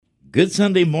Good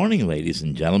Sunday morning, ladies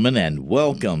and gentlemen, and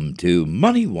welcome to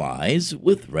Money Wise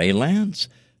with Ray Lance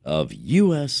of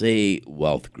USA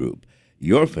Wealth Group,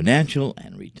 your financial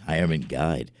and retirement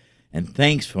guide. And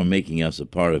thanks for making us a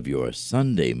part of your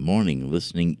Sunday morning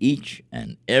listening each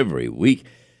and every week.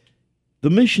 The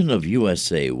mission of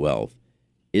USA Wealth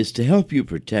is to help you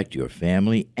protect your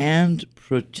family and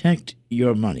protect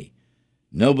your money.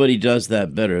 Nobody does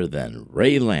that better than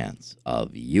Ray Lance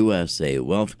of USA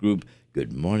Wealth Group.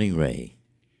 Good morning, Ray.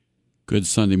 Good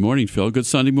Sunday morning, Phil. Good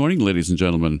Sunday morning, ladies and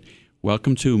gentlemen.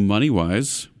 Welcome to Money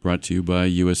Wise, brought to you by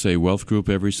USA Wealth Group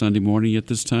every Sunday morning at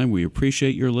this time. We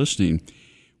appreciate your listening.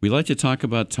 We like to talk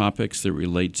about topics that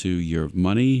relate to your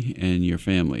money and your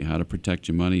family, how to protect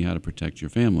your money, how to protect your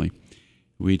family.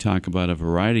 We talk about a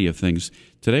variety of things.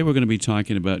 Today we're going to be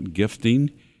talking about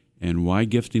gifting and why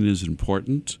gifting is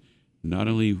important, not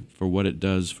only for what it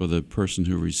does for the person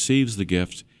who receives the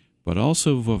gift, but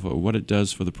also for what it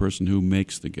does for the person who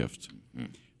makes the gift.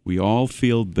 Mm-hmm. We all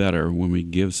feel better when we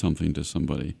give something to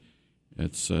somebody.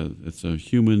 It's a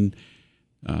human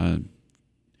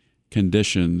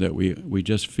condition that we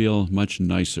just feel much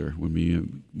nicer when we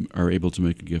are able to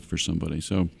make a gift for somebody.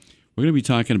 So we're going to be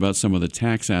talking about some of the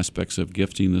tax aspects of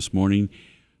gifting this morning,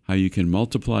 how you can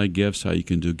multiply gifts, how you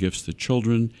can do gifts to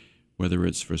children, whether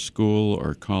it's for school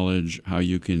or college, how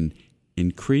you can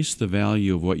increase the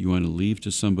value of what you want to leave to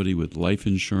somebody with life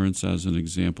insurance as an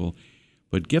example.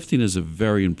 But gifting is a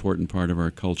very important part of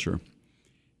our culture.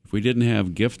 If we didn't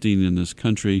have gifting in this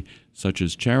country, such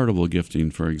as charitable gifting,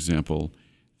 for example,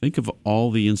 think of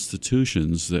all the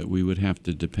institutions that we would have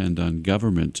to depend on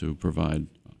government to provide.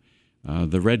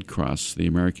 The Red Cross, the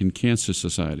American Cancer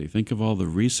Society. Think of all the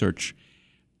research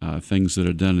things that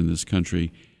are done in this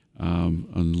country,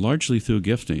 and largely through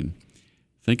gifting.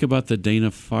 Think about the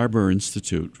Dana-Farber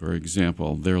Institute, for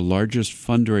example. Their largest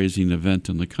fundraising event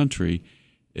in the country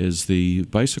is the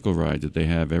bicycle ride that they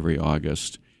have every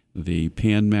August, the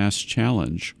Pan Mass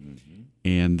Challenge. Mm-hmm.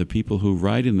 And the people who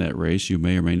ride in that race, you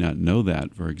may or may not know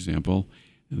that, for example,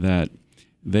 that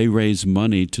they raise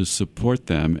money to support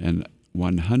them, and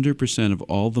 100% of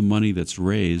all the money that's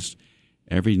raised,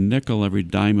 every nickel, every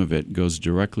dime of it goes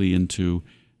directly into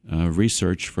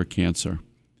research for cancer.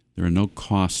 There are no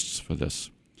costs for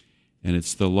this. And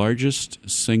it's the largest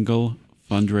single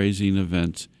fundraising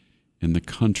event in the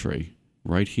country,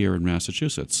 right here in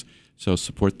Massachusetts. So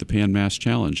support the Pan Mass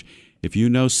Challenge. If you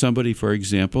know somebody, for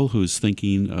example, who's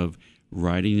thinking of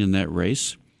riding in that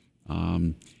race,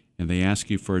 and they ask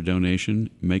you for a donation,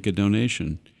 make a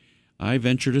donation. I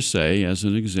venture to say, as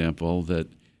an example, that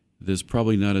there's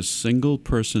probably not a single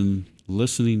person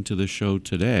listening to the show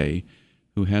today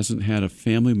who hasn't had a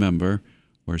family member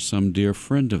or some dear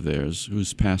friend of theirs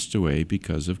who's passed away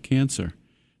because of cancer.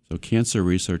 So cancer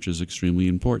research is extremely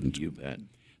important. You bet.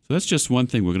 So that's just one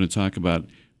thing we're going to talk about.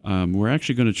 We're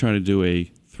actually going to try to do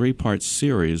a 3-part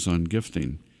series on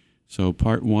gifting. So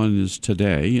part 1 is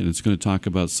today, and it's going to talk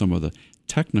about some of the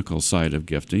technical side of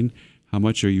gifting. How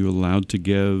much are you allowed to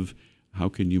give? How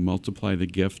can you multiply the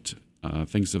gift?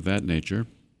 Things of that nature.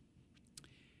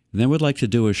 And then we'd like to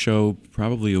do a show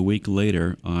probably a week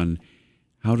later on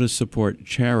how to support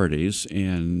charities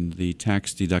and the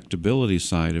tax deductibility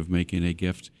side of making a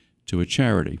gift to a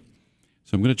charity.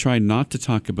 So I'm going to try not to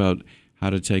talk about how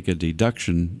to take a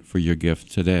deduction for your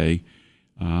gift today.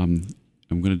 I'm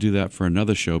going to do that for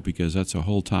another show because that's a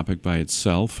whole topic by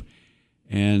itself.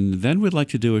 And then we'd like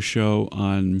to do a show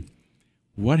on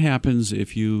what happens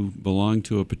if you belong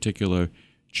to a particular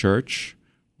church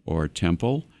or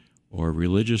temple or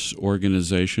religious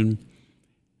organization.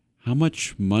 How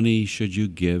much money should you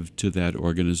give to that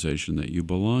organization that you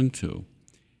belong to?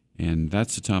 And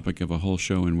that's the topic of a whole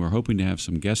show, and we're hoping to have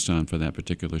some guests on for that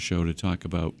particular show to talk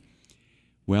about,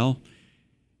 well,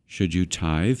 should you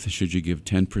tithe? Should you give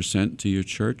 10% to your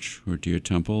church or to your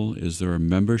temple? Is there a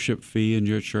membership fee in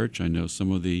your church? I know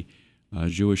some of the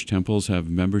Jewish temples have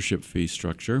membership fee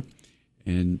structure,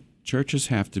 and churches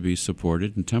have to be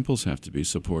supported and temples have to be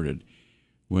supported.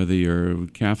 Whether you're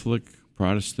Catholic,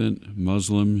 Protestant,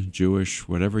 Muslim, Jewish,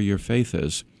 whatever your faith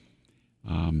is,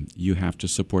 you have to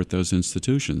support those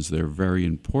institutions. They're very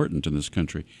important in this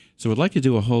country. So I'd like to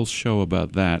do a whole show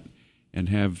about that and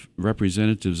have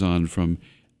representatives on from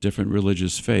different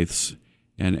religious faiths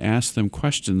and ask them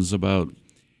questions about,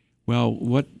 well,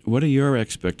 what are your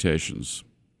expectations?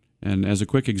 And as a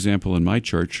quick example, in my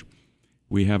church,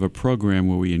 we have a program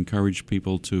where we encourage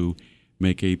people to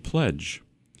make a pledge.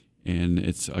 And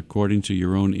it's according to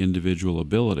your own individual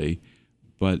ability,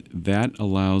 but that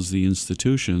allows the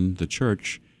institution, the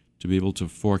church, to be able to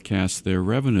forecast their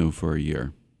revenue for a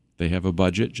year. They have a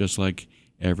budget just like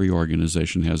every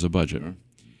organization has a budget. Sure.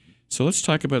 So let's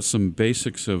talk about some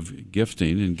basics of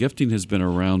gifting. And gifting has been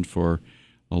around for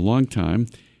a long time.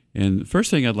 And the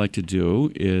first thing I'd like to do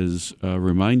is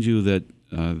remind you that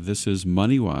this is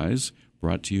MoneyWise,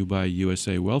 brought to you by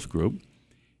USA Wealth Group.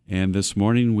 And this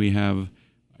morning we have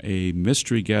a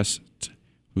mystery guest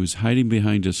who's hiding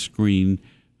behind a screen,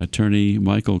 attorney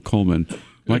Michael Coleman.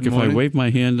 Mike, if I wave my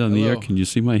hand on the air, can you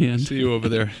see my hand? See you over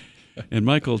there. And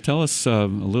Michael, tell us a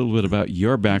little bit about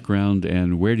your background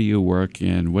and where do you work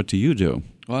and what do you do?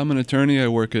 Well, I'm an attorney. I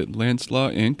work at Lance Law,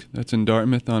 Inc. That's in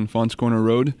Dartmouth on Fons Corner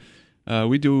Road.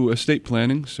 We do estate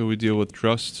planning, so we deal with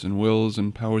trusts and wills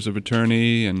and powers of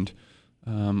attorney and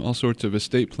all sorts of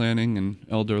estate planning and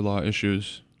elder law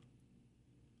issues.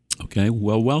 Okay,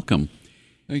 well, welcome.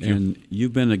 Thank you. And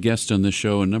you've been a guest on the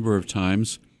show a number of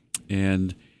times,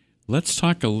 and let's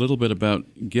talk a little bit about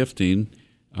gifting.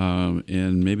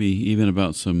 And maybe even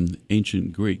about some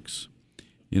ancient Greeks.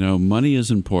 You know, money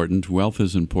is important, wealth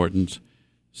is important.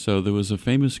 So there was a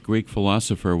famous Greek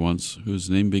philosopher once whose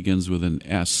name begins with an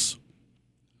S,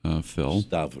 Phil.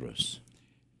 Stavros.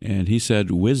 And he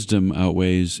said, wisdom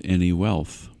outweighs any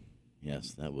wealth.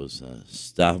 Yes, that was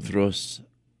Stavros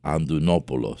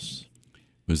Androunopoulos.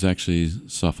 It was actually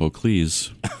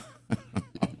Sophocles.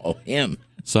 Oh, him.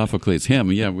 Sophocles,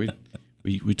 him, yeah,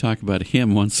 we talk about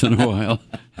him once in a while.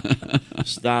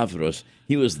 Stavros.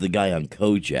 He was the guy on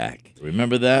Kojak.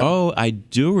 Remember that? Oh, I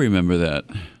do remember that.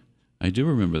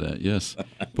 Yes.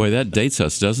 Boy, that dates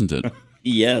us, doesn't it?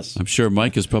 Yes. I'm sure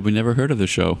Mike has probably never heard of the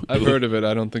show. I've heard of it.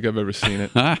 I don't think I've ever seen it.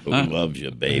 Who loves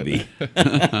you, baby?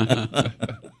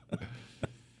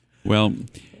 Well,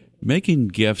 making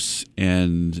gifts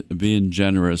and being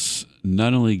generous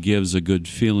not only gives a good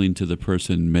feeling to the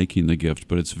person making the gift,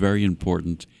 but it's very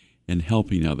important in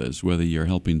helping others, whether you're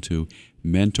helping to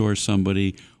mentor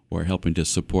somebody or helping to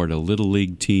support a little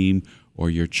league team or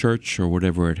your church or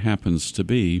whatever it happens to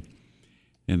be.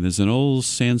 And there's an old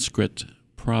Sanskrit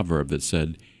proverb that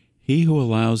said, "He who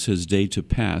allows his day to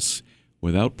pass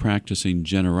without practicing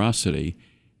generosity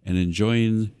and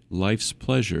enjoying life's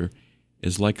pleasure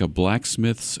is like a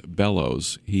blacksmith's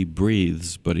bellows. He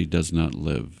breathes, but he does not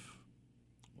live."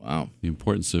 Wow. The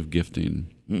importance of gifting.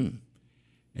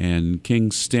 And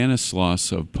King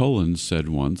Stanislaus of Poland said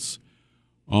once,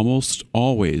 "Almost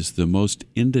always the most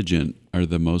indigent are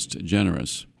the most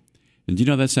generous." And do you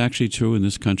know that's actually true in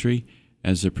this country?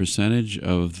 As a percentage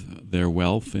of their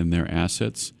wealth and their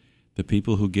assets, the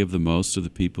people who give the most are the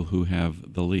people who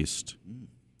have the least.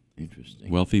 Interesting.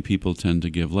 Wealthy people tend to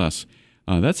give less.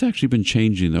 That's actually been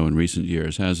changing, though, in recent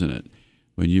years, hasn't it?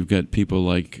 When you've got people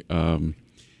like,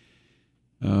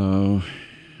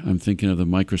 I'm thinking of the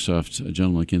Microsoft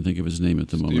gentleman. I can't think of his name at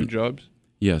the moment. Steve Jobs?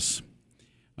 Yes.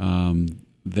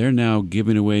 They're now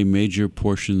giving away major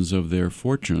portions of their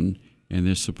fortune, and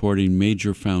they're supporting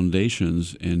major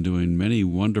foundations and doing many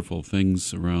wonderful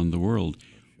things around the world.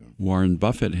 Sure. Warren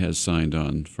Buffett has signed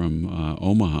on from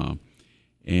Omaha,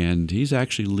 and he's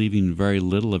actually leaving very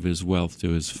little of his wealth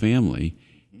to his family.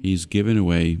 He's given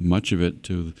away much of it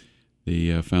to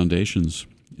the foundations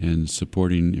and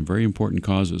supporting very important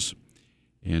causes.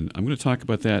 And I'm going to talk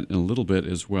about that in a little bit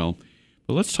as well.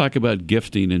 But let's talk about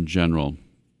gifting in general.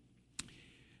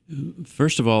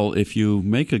 First of all, if you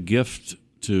make a gift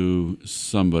to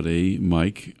somebody,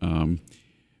 Mike,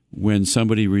 when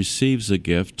somebody receives a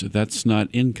gift, that's not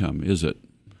income, is it?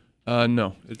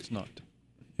 No, it's not.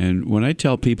 And when I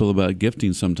tell people about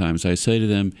gifting sometimes, I say to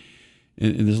them,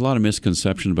 and there's a lot of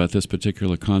misconception about this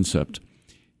particular concept,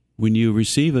 when you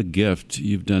receive a gift,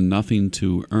 you've done nothing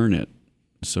to earn it.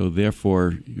 So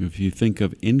therefore, if you think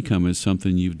of income as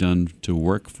something you've done to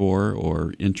work for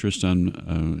or interest on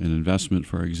an investment,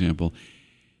 for example,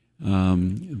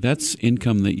 that's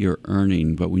income that you're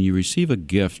earning. But when you receive a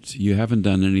gift, you haven't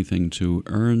done anything to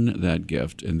earn that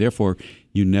gift, and therefore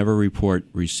you never report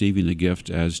receiving a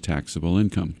gift as taxable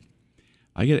income.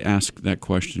 I get asked that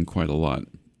question quite a lot,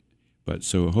 but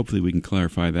so hopefully we can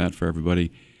clarify that for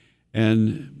everybody.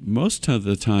 And most of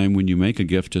the time when you make a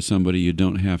gift to somebody, you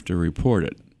don't have to report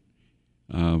it.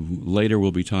 Later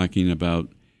we'll be talking about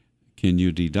can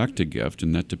you deduct a gift,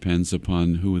 and that depends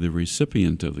upon who the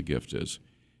recipient of the gift is.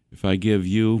 If I give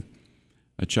you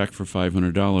a check for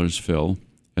 $500, Phil,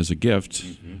 as a gift,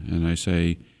 and I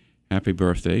say, happy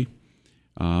birthday,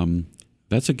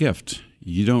 that's a gift.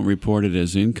 You don't report it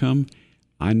as income.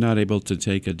 I'm not able to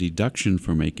take a deduction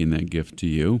for making that gift to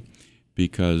you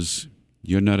because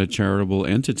you're not a charitable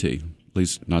entity, at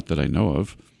least not that I know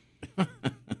of.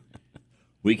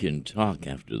 We can talk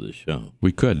after the show.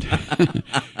 We could.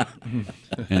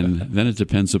 And then it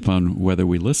depends upon whether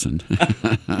we listen.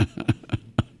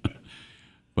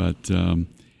 But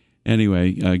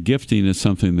anyway, gifting is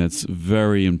something that's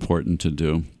very important to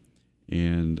do.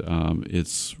 And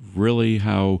it's really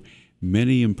how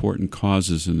many important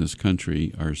causes in this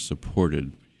country are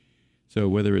supported. So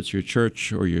whether it's your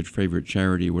church or your favorite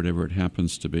charity, whatever it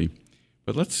happens to be.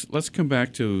 But let's come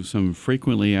back to some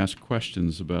frequently asked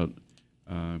questions about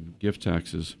gift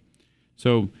taxes.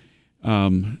 So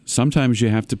sometimes you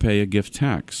have to pay a gift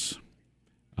tax.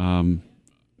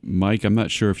 Mike, I'm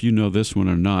not sure if you know this one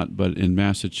or not, but in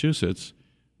Massachusetts,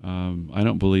 I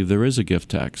don't believe there is a gift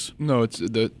tax. No, it's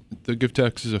the gift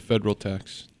tax is a federal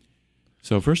tax.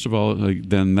 So first of all,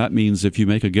 then that means if you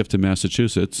make a gift in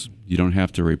Massachusetts, you don't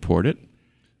have to report it.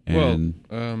 And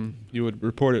You would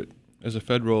report it as a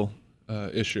federal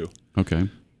issue. Okay.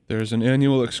 There's an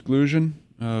annual exclusion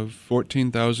of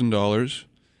 $14,000.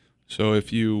 So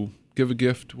if you give a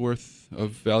gift worth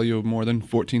of value of more than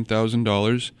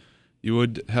 $14,000, you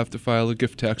would have to file a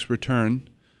gift tax return,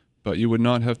 but you would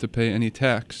not have to pay any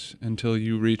tax until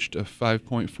you reached a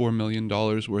 $5.4 million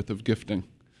worth of gifting.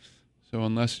 So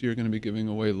unless you're going to be giving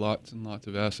away lots and lots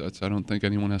of assets, I don't think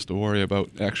anyone has to worry about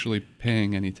actually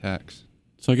paying any tax.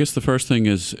 So I guess the first thing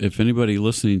is, if anybody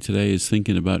listening today is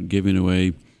thinking about giving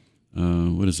away,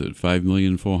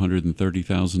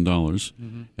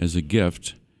 $5,430,000 as a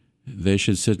gift, they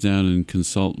should sit down and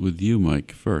consult with you,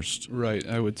 Mike, first. Right,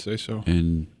 I would say so.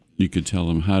 And you could tell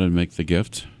them how to make the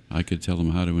gift. I could tell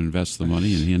them how to invest the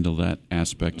money and handle that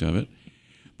aspect of it.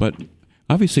 But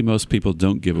obviously most people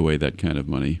don't give away that kind of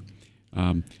money.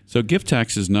 So gift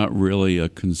tax is not really a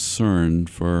concern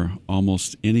for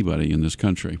almost anybody in this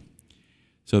country.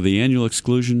 So the annual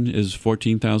exclusion is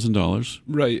 $14,000.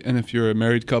 Right, and if you're a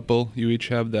married couple, you each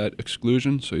have that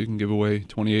exclusion, so you can give away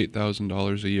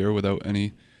 $28,000 a year without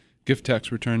any gift tax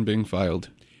return being filed.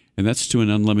 And that's to an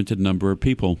unlimited number of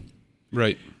people.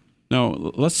 Right.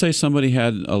 Now, let's say somebody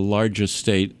had a large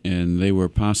estate and they were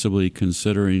possibly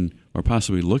considering or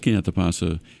possibly looking at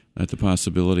the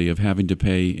possibility of having to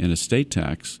pay an estate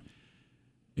tax.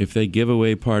 If they give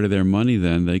away part of their money,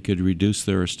 then they could reduce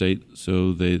their estate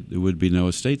so there would be no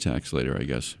estate tax later, I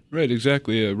guess. Right,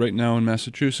 exactly. Right now in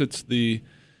Massachusetts, the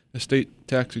estate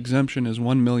tax exemption is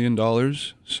 $1 million.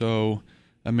 So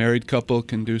a married couple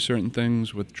can do certain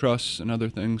things with trusts and other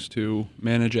things to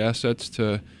manage assets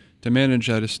to manage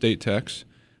that estate tax.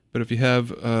 But if you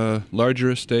have a larger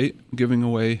estate, giving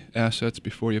away assets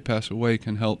before you pass away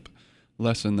can help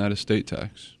lessen that estate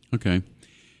tax. Okay.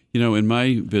 You know, in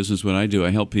my business, what I do, I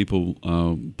help people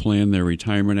plan their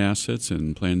retirement assets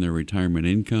and plan their retirement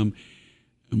income.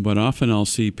 But often I'll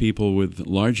see people with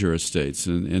larger estates.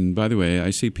 And by the way, I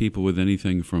see people with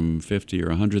anything from $50,000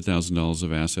 or $100,000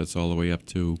 of assets all the way up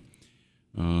to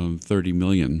 $30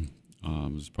 million.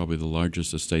 It's probably the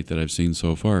largest estate that I've seen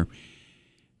so far.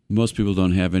 Most people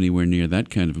don't have anywhere near that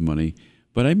kind of money.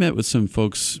 But I met with some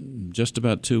folks just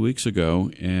about 2 weeks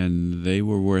ago, and they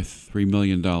were worth $3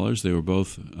 million. They were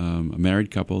both a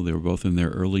married couple. They were both in their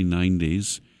early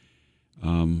 90s,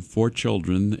 4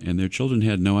 children, and their children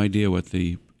had no idea what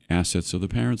the assets of the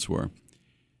parents were.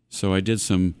 So I did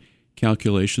some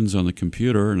calculations on the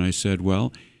computer, and I said,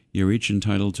 well, you're each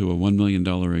entitled to a $1 million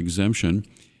exemption.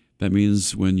 That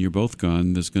means when you're both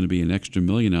gone, there's going to be an extra $1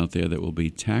 million out there that will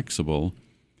be taxable.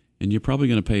 And you're probably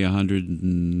going to pay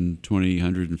 $120,000,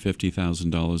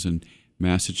 $150,000 in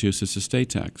Massachusetts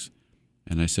estate tax.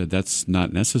 And I said, that's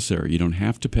not necessary. You don't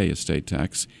have to pay estate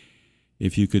tax.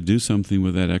 If you could do something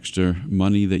with that extra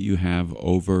money that you have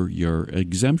over your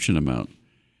exemption amount.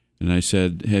 And I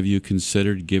said, have you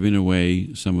considered giving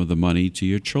away some of the money to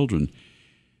your children?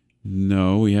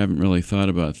 No, we haven't really thought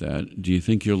about that. Do you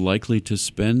think you're likely to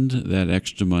spend that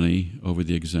extra money over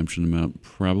the exemption amount?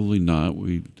 Probably not.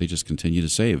 They just continue to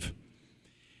save.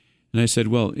 And I said,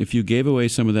 well, if you gave away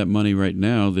some of that money right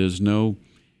now, there's no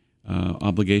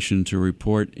obligation to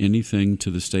report anything to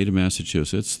the state of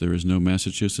Massachusetts. There is no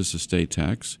Massachusetts estate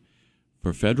tax.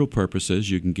 For federal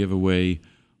purposes, you can give away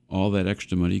all that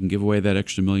extra money. You can give away that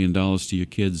extra $1 million to your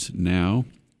kids now.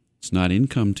 It's not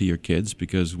income to your kids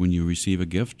because when you receive a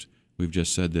gift, we've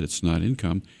just said that it's not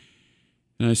income.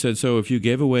 And I said, so if you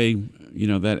gave away,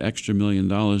 that extra $1 million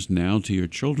now to your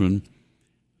children,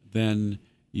 then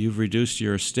you've reduced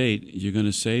your estate. You're going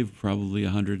to save probably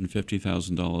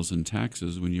 $150,000 in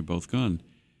taxes when you're both gone.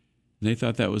 And they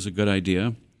thought that was a good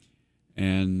idea.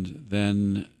 And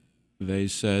then they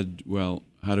said, well,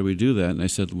 how do we do that? And I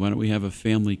said, why don't we have a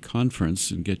family conference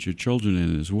and get your children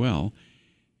in as well,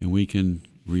 and we can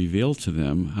reveal to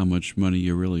them how much money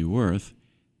you're really worth,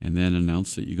 and then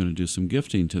announce that you're going to do some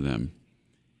gifting to them.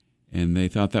 And they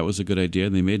thought that was a good idea,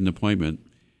 and they made an appointment.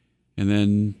 And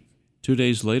then 2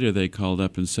 days later, they called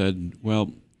up and said,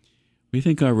 well, We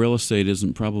think our real estate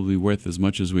isn't probably worth as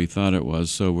much as we thought it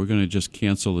was, so we're going to just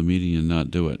cancel the meeting and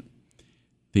not do it.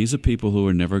 These are people who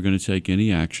are never going to take any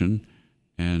action,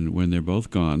 and when they're both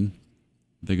gone,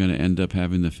 they're going to end up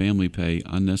having the family pay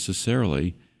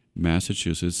unnecessarily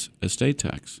Massachusetts estate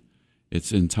tax.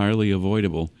 It's entirely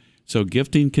avoidable. So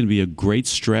gifting can be a great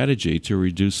strategy to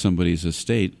reduce somebody's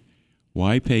estate.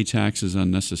 Why pay taxes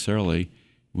unnecessarily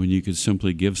when you could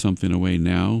simply give something away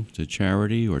now to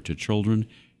charity or to children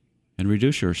and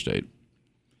reduce your estate?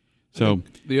 So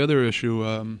the other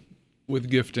issue with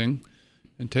gifting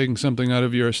and taking something out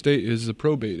of your estate is the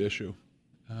probate issue.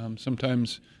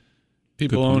 Sometimes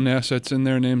people own assets in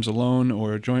their names alone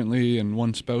or jointly, and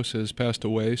one spouse has passed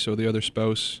away, so the other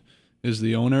spouse is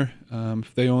the owner.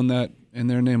 If they own that in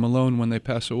their name alone when they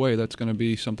pass away, that's going to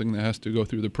be something that has to go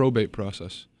through the probate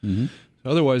process. Mm-hmm. So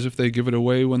otherwise, if they give it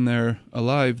away when they're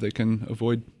alive, they can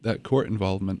avoid that court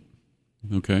involvement.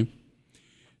 Okay.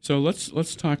 So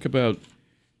let's talk about,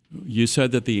 you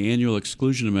said that the annual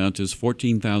exclusion amount is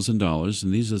 $14,000,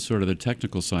 and these are sort of the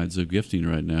technical sides of gifting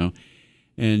right now.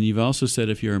 And you've also said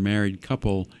if you're a married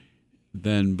couple,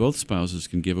 then both spouses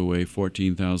can give away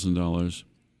 $14,000.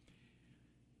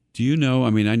 Do you know,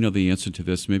 I mean, I know the answer to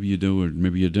this, maybe you do or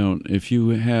maybe you don't. If you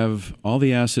have all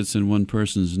the assets in one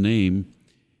person's name,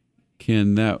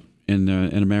 can that, in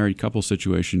a married couple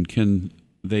situation, can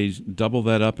they double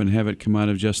that up and have it come out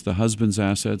of just the husband's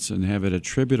assets and have it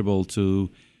attributable to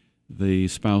the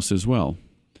spouse as well?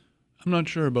 I'm not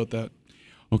sure about that.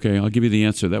 Okay, I'll give you the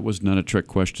answer. That was not a trick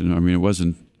question. I mean, it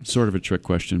wasn't sort of a trick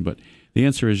question, but the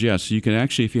answer is yes. You can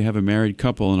actually, if you have a married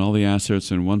couple and all the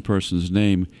assets in one person's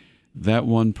name, that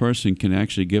one person can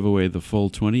actually give away the full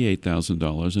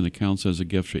 $28,000, and it counts as a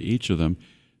gift for each of them.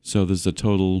 So there's a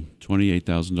total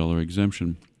 $28,000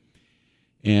 exemption.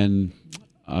 And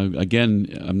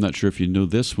again, I'm not sure if you knew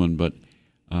this one, but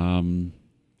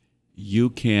you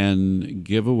can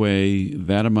give away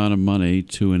that amount of money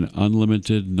to an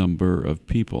unlimited number of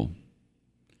people.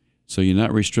 So you're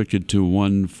not restricted to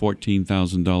one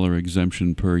 $14,000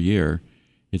 exemption per year.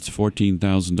 It's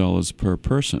 $14,000 per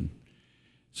person.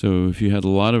 So if you had a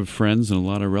lot of friends and a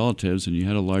lot of relatives and you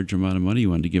had a large amount of money you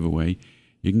wanted to give away,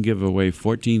 you can give away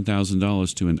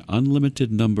 $14,000 to an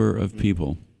unlimited number of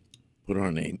people. Put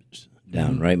our names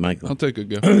down, right, Michael? I'll take a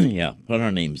gift. Yeah, put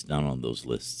our names down on those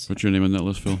lists. Put your name on that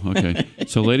list, Phil? Okay.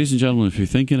 So ladies and gentlemen, if you're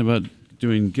thinking about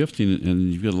doing gifting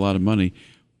and you've got a lot of money,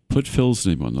 put Phil's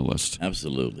name on the list.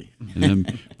 Absolutely. And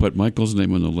then put Michael's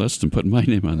name on the list and put my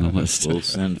name on the list. We'll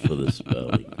send for the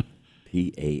spelling.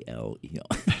 P-A-L-E-L.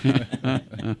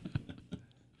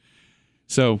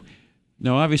 So,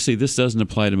 now obviously this doesn't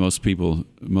apply to most people.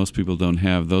 Most people don't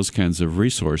have those kinds of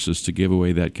resources to give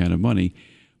away that kind of money.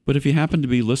 But if you happen to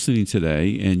be listening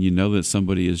today and you know that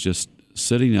somebody is just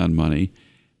sitting on money,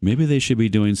 maybe they should be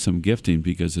doing some gifting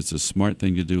because it's a smart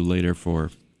thing to do later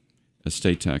for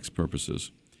estate tax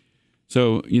purposes.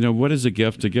 So, what is a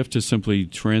gift? A gift is simply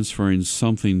transferring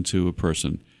something to a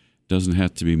person. It doesn't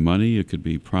have to be money. It could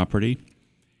be property.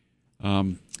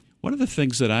 One of the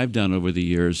things that I've done over the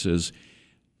years is,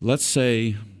 let's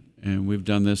say, and we've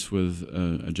done this with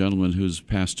a gentleman who's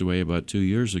passed away about 2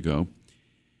 years ago.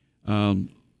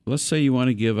 Let's say you want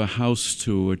to give a house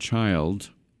to a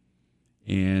child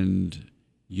and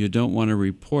you don't want to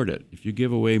report it. If you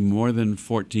give away more than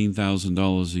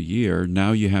 $14,000 a year,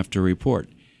 now you have to report.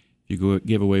 If you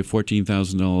give away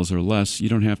 $14,000 or less, you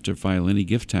don't have to file any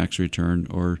gift tax return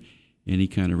or any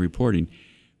kind of reporting.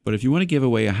 But if you want to give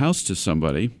away a house to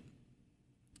somebody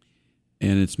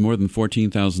and it's more than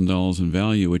 $14,000 in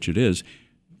value, which it is,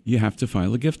 you have to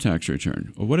file a gift tax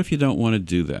return. Well, what if you don't want to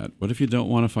do that? What if you don't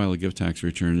want to file a gift tax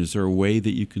return? Is there a way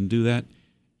that you can do that?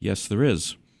 Yes, there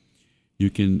is.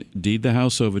 You can deed the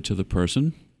house over to the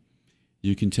person.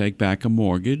 You can take back a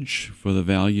mortgage for the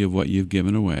value of what you've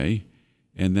given away.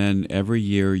 And then every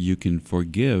year you can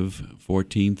forgive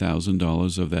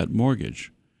 $14,000 of that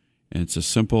mortgage. And it's a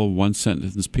simple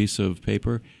one-sentence piece of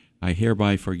paper. I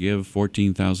hereby forgive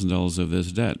 $14,000 of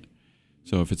this debt.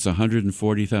 So if it's a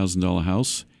 $140,000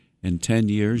 house, in 10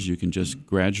 years you can just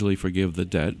gradually forgive the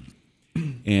debt.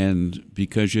 And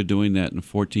because you're doing that in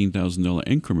 $14,000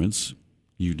 increments,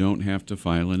 you don't have to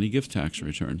file any gift tax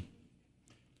return.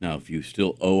 Now, if you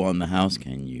still owe on the house,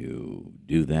 can you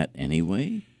do that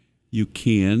anyway? You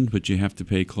can, but you have to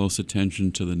pay close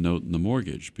attention to the note and the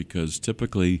mortgage, because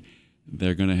typically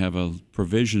they're going to have a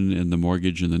provision in the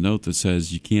mortgage and the note that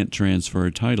says you can't transfer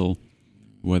a title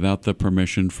without the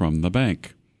permission from the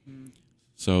bank.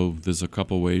 So there's a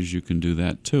couple ways you can do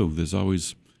that too. There's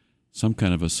always some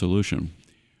kind of a solution.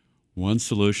 One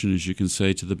solution is you can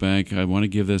say to the bank, I want to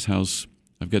give this house,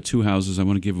 I've got two houses, I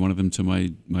want to give one of them to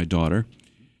my daughter.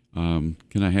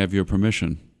 can I have your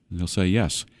permission? And they'll say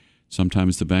yes.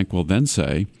 Sometimes the bank will then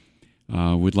say,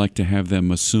 we'd like to have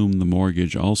them assume the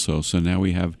mortgage also. So now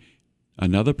we have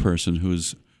another person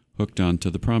who's hooked onto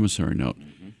the promissory note.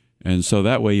 And so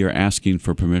that way you're asking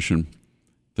for permission.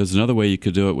 There's another way you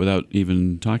could do it without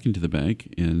even talking to the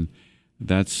bank, and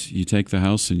that's you take the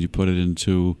house and you put it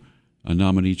into a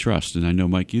nominee trust. And I know,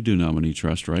 Mike, you do nominee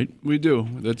trust, right? We do.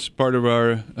 That's part of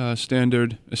our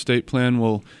standard estate plan.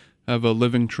 We'll have a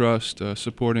living trust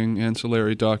supporting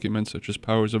ancillary documents such as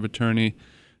powers of attorney.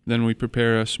 Then we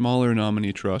prepare a smaller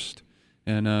nominee trust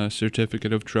and a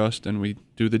certificate of trust, and we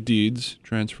do the deeds,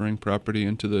 transferring property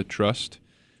into the trust.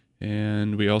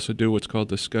 And we also do what's called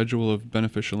the Schedule of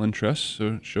Beneficial Interests,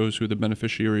 so it shows who the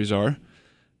beneficiaries are.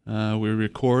 We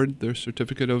record their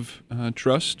certificate of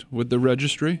trust with the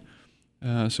registry,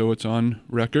 so it's on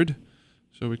record.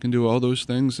 So we can do all those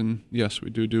things, and yes, we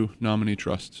do nominee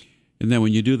trusts. And then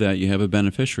when you do that, you have a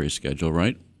beneficiary schedule,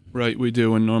 right? Right, we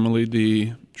do, and normally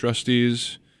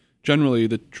generally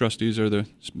the trustees are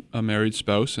a married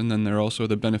spouse, and then they're also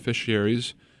the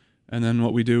beneficiaries. And then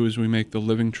what we do is we make the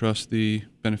living trust the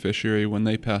beneficiary when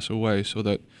they pass away, so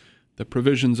that the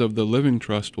provisions of the living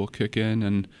trust will kick in,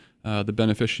 and the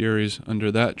beneficiaries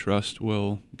under that trust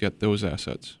will get those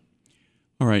assets.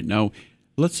 All right. Now,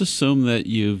 let's assume that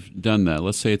you've done that.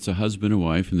 Let's say it's a husband and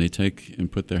wife, and they take and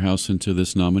put their house into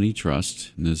this nominee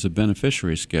trust, and there's a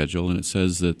beneficiary schedule, and it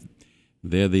says that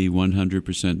they're the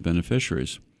 100%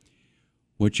 beneficiaries.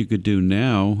 What you could do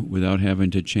now, without having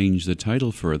to change the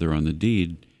title further on the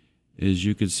deed, is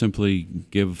you could simply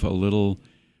give a little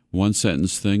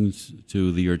one-sentence thing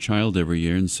to your child every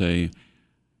year and say,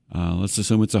 let's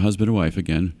assume it's a husband and wife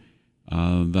again.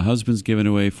 The husband's given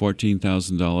away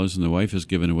 $14,000 and the wife has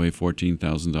given away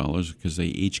 $14,000 because they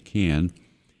each can.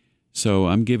 So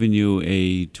I'm giving you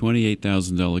a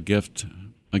 $28,000 gift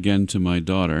again to my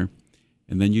daughter,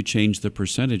 and then you change the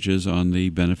percentages on the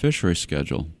beneficiary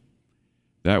schedule.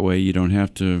 That way you don't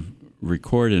have to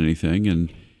record anything,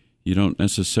 and you don't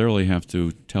necessarily have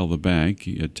to tell the bank.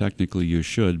 Technically you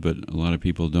should, but a lot of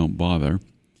people don't bother.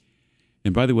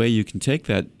 And by the way, you can take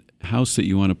that house that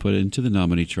you want to put into the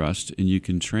nominee trust, and you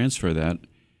can transfer that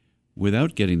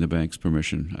without getting the bank's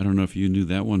permission. I don't know if you knew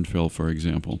that one, Phil, for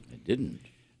example. I didn't.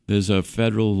 There's a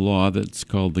federal law that's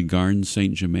called the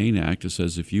Garn-St. Germain Act. It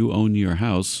says if you own your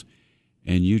house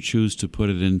and you choose to put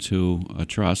it into a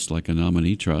trust, like a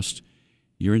nominee trust,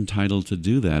 you're entitled to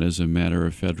do that as a matter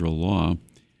of federal law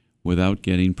without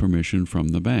getting permission from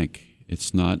the bank.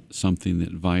 It's not something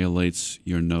that violates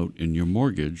your note in your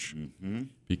mortgage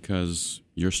because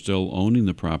you're still owning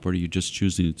the property. You're just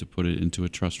choosing to put it into a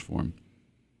trust form.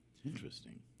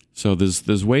 Interesting. So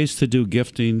there's ways to do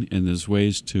gifting, and there's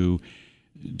ways to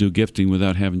do gifting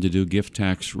without having to do gift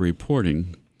tax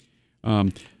reporting.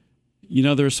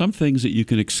 There are some things that you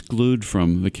can exclude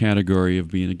from the category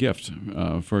of being a gift.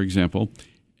 For example,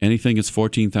 anything that's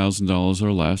 $14,000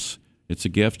 or less, it's a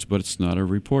gift, but it's not a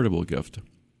reportable gift.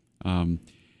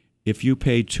 If you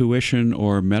pay tuition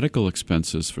or medical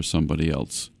expenses for somebody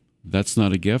else, that's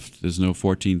not a gift. There's no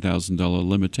 $14,000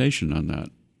 limitation on that.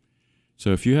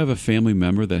 So if you have a family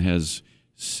member that has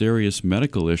serious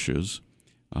medical issues,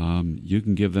 you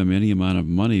can give them any amount of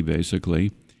money,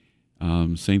 basically.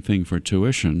 Same thing for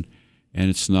tuition, and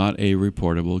it's not a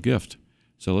reportable gift.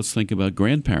 So let's think about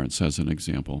grandparents as an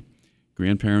example.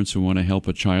 Grandparents who want to help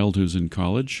a child who's in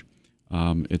college,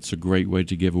 it's a great way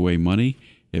to give away money.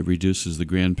 It reduces the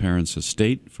grandparents'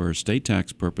 estate for estate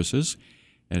tax purposes.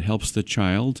 It helps the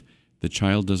child. The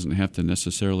child doesn't have to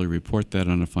necessarily report that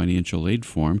on a financial aid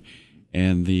form,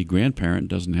 and the grandparent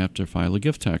doesn't have to file a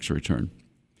gift tax return.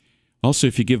 Also,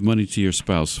 if you give money to your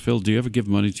spouse, Phil, do you ever give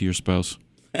money to your spouse?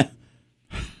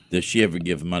 Does she ever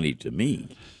give money to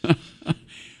me?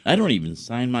 I don't even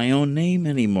sign my own name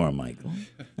anymore, Michael.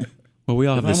 Well, we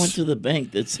all if have I went to the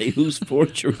bank, they'd say, whose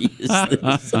forgery is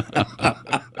this?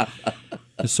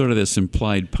 It's sort of this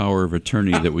implied power of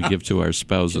attorney that we give to our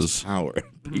spouses. Just power,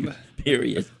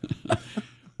 period.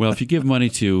 Well, if you give money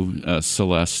to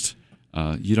Celeste,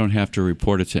 you don't have to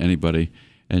report it to anybody,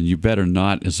 and you better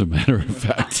not, as a matter of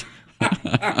fact.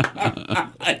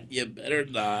 You better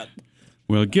not.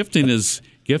 Well, gifting is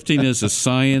a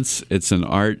science. It's an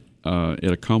art.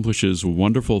 It accomplishes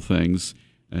wonderful things.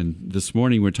 And this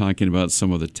morning we're talking about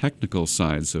some of the technical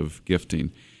sides of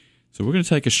gifting. So we're going to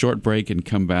take a short break and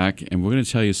come back, and we're going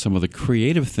to tell you some of the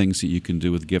creative things that you can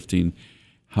do with gifting,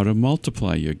 how to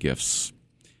multiply your gifts.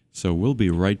 So we'll be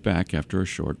right back after a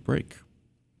short break.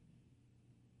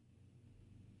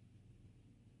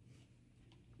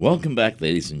 Welcome back,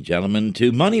 ladies and gentlemen,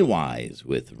 to Money Wise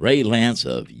with Ray Lance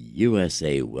of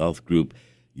USA Wealth Group.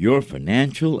 your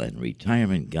financial and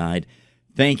retirement guide.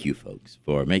 Thank you, folks,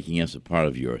 for making us a part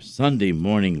of your Sunday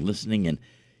morning listening. And,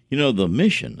 you know, the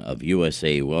mission of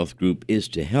USA Wealth Group is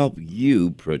to help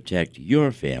you protect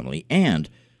your family and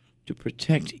to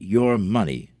protect your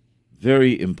money.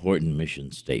 Very important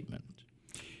mission statement.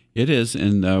 It is,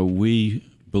 and we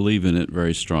believe in it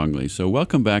very strongly. So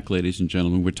welcome back, ladies and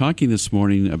gentlemen. We're talking this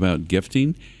morning about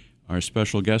gifting. Our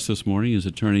special guest this morning is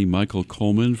attorney Michael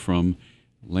Coleman from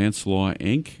Lance Law,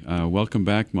 Inc. Welcome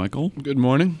back, Michael. Good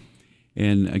morning.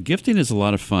 And gifting is a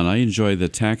lot of fun. I enjoy the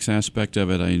tax aspect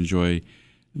of it. I enjoy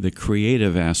the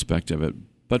creative aspect of it.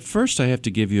 But first, I have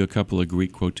to give you a couple of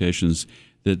Greek quotations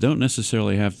that don't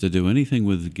necessarily have to do anything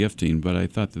with gifting, but I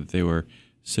thought that they were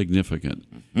significant.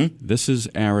 Mm-hmm. This is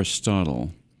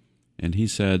Aristotle, and he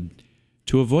said,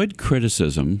 "To avoid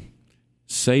criticism,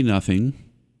 say nothing,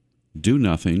 do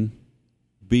nothing,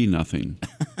 be nothing."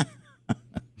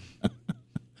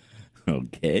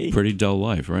 Okay. Pretty dull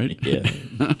life, right? Yeah.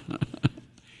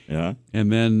 Yeah.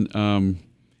 And then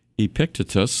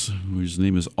Epictetus, whose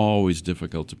name is always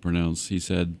difficult to pronounce, he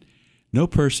said, "No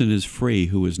person is free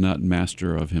who is not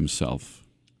master of himself."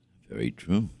 Very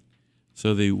true.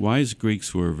 So the wise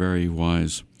Greeks were very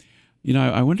wise. You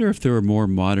know, I wonder if there are more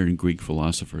modern Greek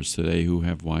philosophers today who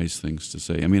have wise things to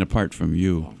say. I mean, apart from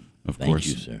you, of course.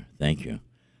 Thank you, sir. Thank you.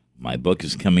 My book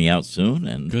is coming out soon,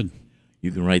 and good.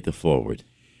 You can write the foreword.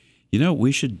 You know,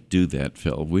 we should do that,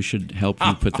 Phil. We should help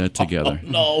you put that together.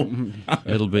 No.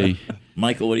 It'll be...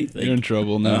 Michael, what do you think? You're in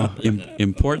trouble now.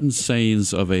 Important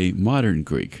sayings of a modern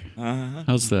Greek.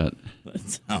 How's that?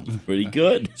 That sounds pretty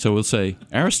good. So we'll say,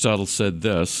 Aristotle said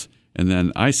this, and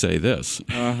then I say this.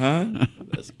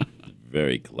 That's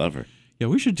very clever. Yeah,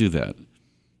 we should do that.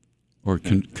 Or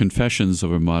confessions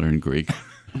of a modern Greek.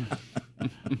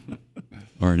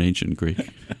 Or an ancient Greek.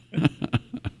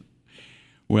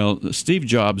 Well, Steve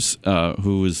Jobs,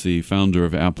 who is the founder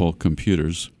of Apple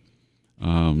Computers,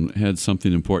 had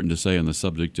something important to say on the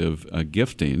subject of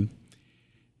gifting.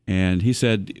 And he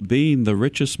said, "Being the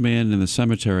richest man in the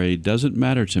cemetery doesn't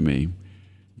matter to me.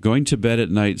 Going to bed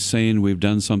at night saying we've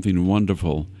done something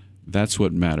wonderful, that's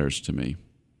what matters to me."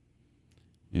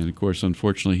 And, of course,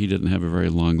 unfortunately, he didn't have a very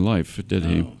long life, did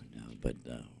he? No, but...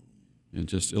 It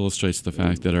just illustrates the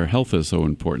fact that our health is so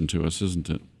important to us, isn't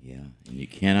it? Yeah, and you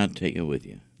cannot take it with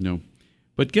you. No.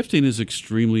 But gifting is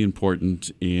extremely important,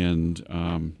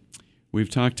 and we've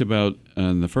talked about,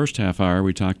 in the first half hour,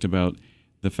 we talked about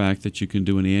the fact that you can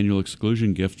do an annual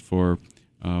exclusion gift for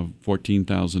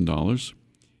 $14,000,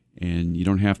 and you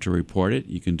don't have to report it.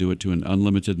 You can do it to an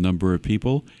unlimited number of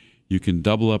people. You can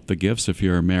double up the gifts if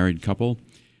you're a married couple.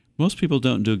 Most people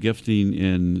don't do gifting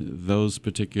in those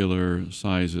particular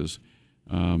sizes.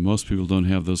 Most people don't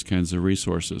have those kinds of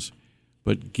resources.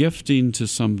 But gifting to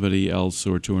somebody else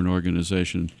or to an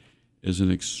organization is an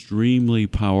extremely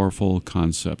powerful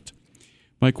concept.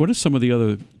 Mike, what are some of the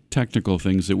other technical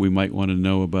things that we might want to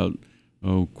know about,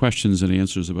 questions and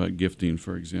answers about gifting,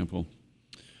 for example?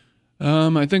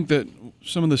 I think that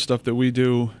some of the stuff that we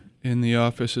do in the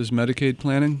office is Medicaid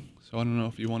planning. So I don't know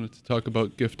if you wanted to talk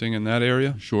about gifting in that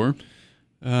area. Sure.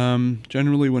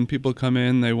 Generally, when people come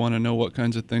in, they want to know what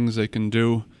kinds of things they can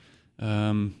do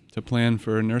to plan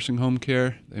for nursing home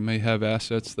care. They may have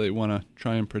assets they want to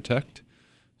try and protect.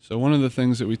 So one of the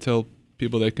things that we tell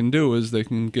people they can do is they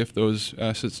can gift those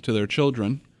assets to their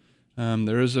children.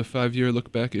 There is a 5-year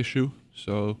look-back issue,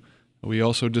 so we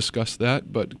also discuss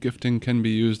that, but gifting can be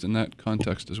used in that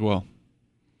context as well.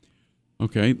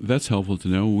 Okay, that's helpful to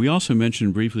know. We also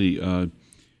mentioned briefly in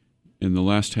the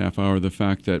last half hour the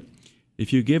fact that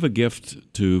if you give a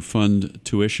gift to fund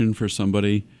tuition for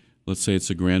somebody, let's say it's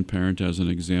a grandparent as an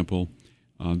example,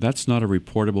 that's not a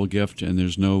reportable gift, and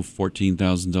there's no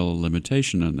 $14,000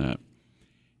 limitation on that.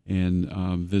 And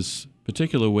there's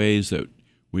particular ways that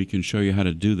we can show you how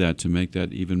to do that to make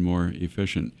that even more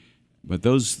efficient. But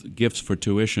those gifts for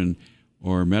tuition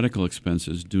or medical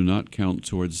expenses do not count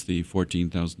towards the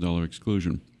 $14,000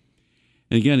 exclusion.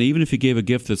 And again, even if you gave a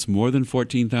gift that's more than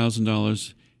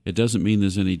 $14,000, it doesn't mean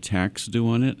there's any tax due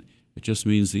on it. It just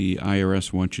means the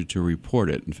IRS wants you to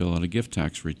report it and fill out a gift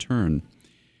tax return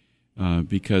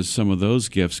because some of those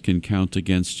gifts can count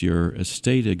against your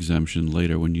estate exemption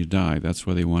later when you die. That's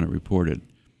why they want it reported.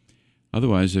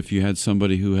 Otherwise, if you had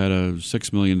somebody who had a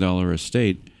 $6 million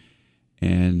estate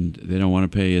and they don't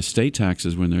want to pay estate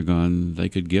taxes when they're gone, they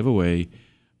could give away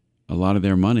a lot of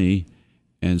their money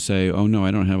and say, oh, no,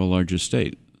 I don't have a large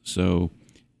estate. So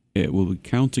it will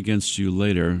count against you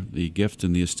later. The gift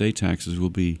and the estate taxes will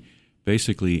be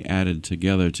basically added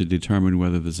together to determine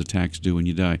whether there's a tax due when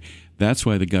you die. That's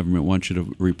why the government wants you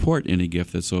to report any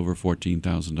gift that's over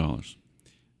 $14,000.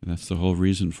 And that's the whole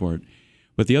reason for it.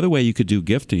 But the other way you could do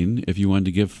gifting, if you wanted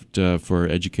to gift for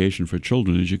education for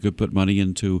children, is you could put money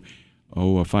into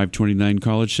a 529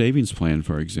 college savings plan,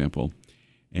 for example.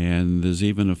 And there's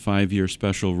even a 5-year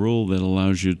special rule that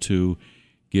allows you to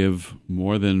give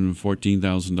more than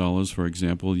 $14,000, for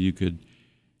example. You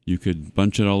could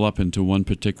bunch it all up into one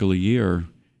particular year,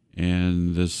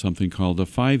 and there's something called a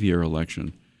 5-year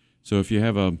election. So if you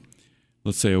have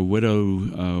let's say a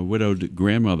widowed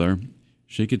grandmother,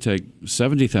 she could take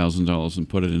 $70,000 and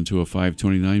put it into a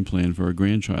 529 plan for a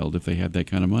grandchild if they had that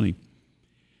kind of money.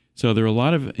 So there are a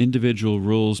lot of individual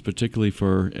rules, particularly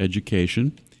for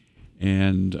education.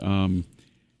 And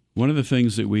one of the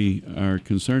things that we are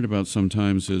concerned about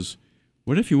sometimes is,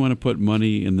 what if you want to put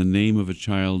money in the name of a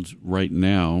child right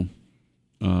now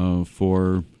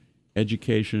for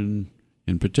education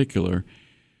in particular?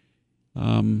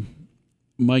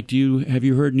 Mike, have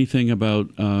you heard anything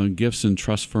about gifts and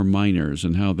trust for minors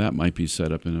and how that might be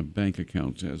set up in a bank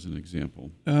account, as an example?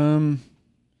 I'm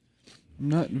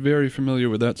not very familiar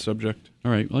with that subject. All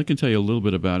right. Well, I can tell you a little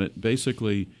bit about it.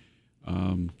 Basically,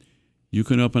 you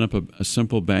can open up a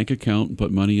simple bank account and put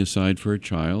money aside for a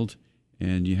child,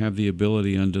 and you have the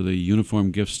ability under the Uniform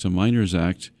Gifts to Minors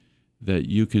Act that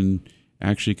you can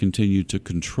actually continue to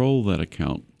control that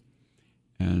account.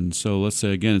 And so let's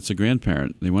say, again, it's a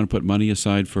grandparent. They want to put money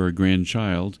aside for a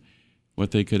grandchild. What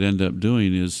they could end up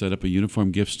doing is set up a Uniform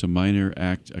Gifts to Minor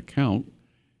Act account,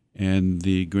 and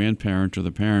the grandparent or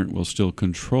the parent will still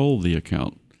control the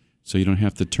account. So you don't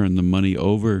have to turn the money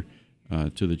over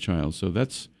to the child. So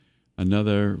that's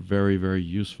another very, very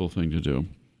useful thing to do.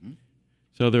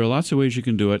 So there are lots of ways you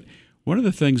can do it. One of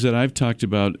the things that I've talked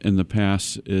about in the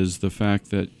past is the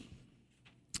fact that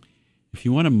if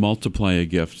you want to multiply a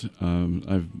gift,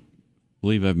 I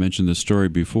believe I've mentioned this story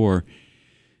before.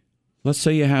 Let's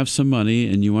say you have some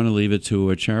money and you want to leave it to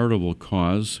a charitable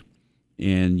cause,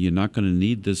 and you're not going to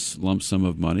need this lump sum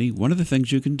of money. One of the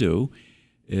things you can do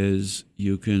is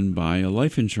you can buy a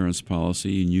life insurance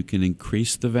policy, and you can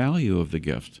increase the value of the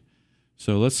gift.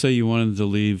 So let's say you wanted to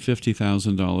leave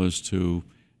 $50,000 to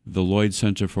the Lloyd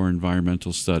Center for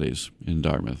Environmental Studies in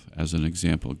Dartmouth, as an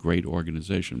example. Great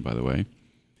organization, by the way.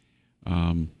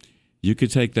 You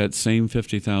could take that same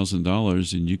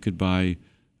 $50,000 and you could buy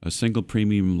a single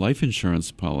premium life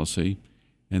insurance policy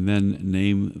and then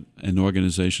name an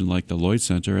organization like the Lloyd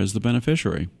Center as the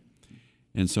beneficiary.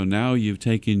 And so now you've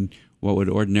taken what would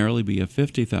ordinarily be a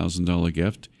 $50,000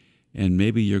 gift, and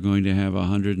maybe you're going to have a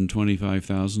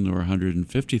 $125,000 or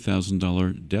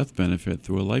 $150,000 death benefit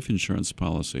through a life insurance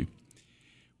policy.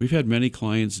 We've had many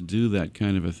clients do that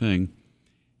kind of a thing.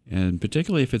 And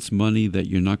particularly if it's money that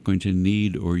you're not going to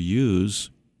need or use,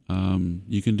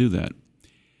 you can do that.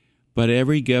 But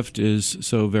every gift is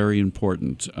so very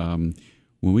important. When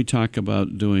we talk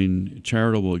about doing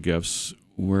charitable gifts,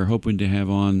 we're hoping to have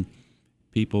on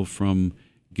people from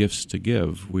Gifts to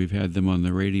Give. We've had them on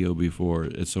the radio before.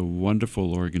 It's a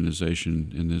wonderful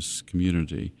organization in this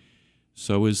community.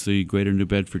 So is the Greater New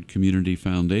Bedford Community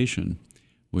Foundation,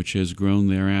 which has grown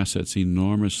their assets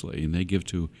enormously, and they give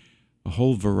to a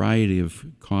whole variety of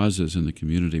causes in the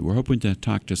community. We're hoping to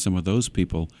talk to some of those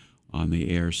people on the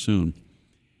air soon.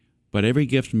 But every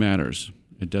gift matters.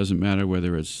 It doesn't matter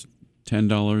whether it's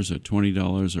 $10 or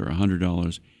 $20 or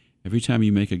 $100. Every time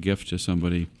you make a gift to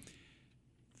somebody,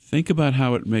 think about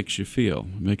how it makes you feel.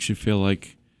 It makes you feel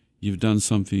like you've done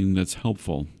something that's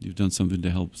helpful. You've done something to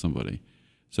help somebody.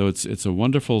 So it's a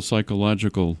wonderful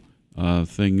psychological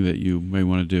thing that you may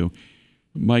want to do.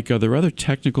 Mike, are there other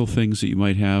technical things that you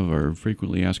might have or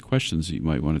frequently asked questions that you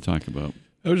might want to talk about?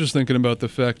 I was just thinking about the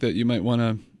fact that you might want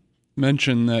to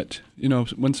mention that,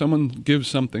 when someone gives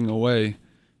something away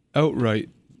outright,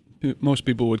 most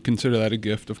people would consider that a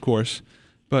gift, of course.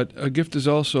 But a gift is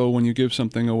also when you give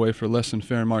something away for less than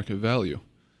fair market value.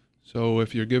 So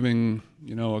if you're giving,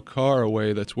 a car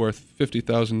away that's worth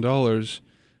 $50,000,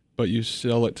 but you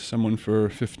sell it to someone for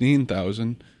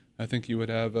 $15,000, I think you would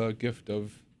have a gift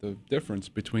of the difference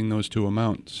between those two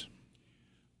amounts.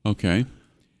 Okay.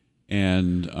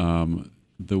 And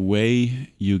the way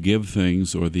you give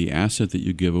things, or the asset that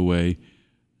you give away,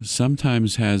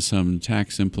 sometimes has some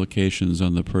tax implications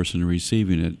on the person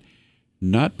receiving it,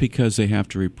 not because they have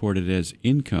to report it as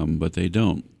income, but they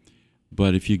don't.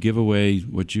 But if you give away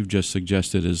what you've just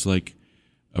suggested is like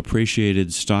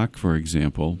appreciated stock, for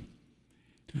example,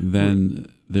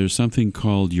 then there's something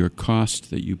called your cost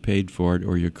that you paid for it,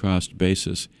 or your cost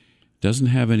basis. It doesn't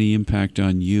have any impact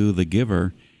on you, the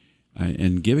giver,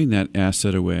 and giving that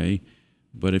asset away.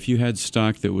 But if you had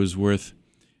stock that was worth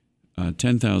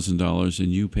 $10,000 and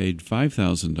you paid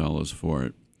 $5,000 for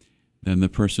it, then the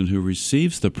person who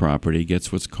receives the property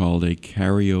gets what's called a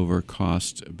carryover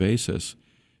cost basis.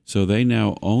 So they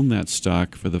now own that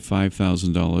stock for the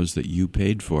 $5,000 that you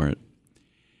paid for it.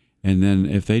 And then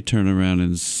if they turn around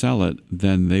and sell it,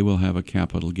 then they will have a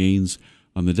capital gains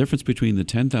on the difference between the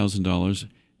 $10,000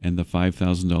 and the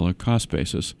 $5,000 cost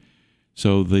basis.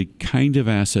 So the kind of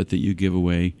asset that you give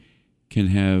away can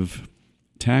have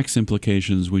tax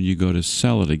implications when you go to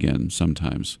sell it again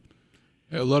sometimes.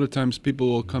 A lot of times people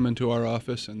will come into our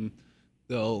office and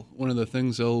one of the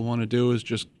things they'll want to do is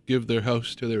just give their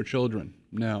house to their children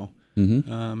now. Mm-hmm.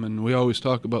 And we always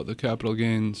talk about the capital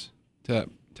gains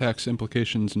tax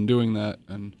implications in doing that,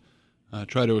 and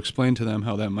try to explain to them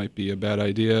how that might be a bad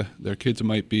idea. Their kids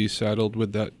might be saddled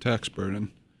with that tax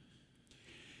burden.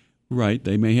 Right.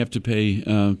 They may have to pay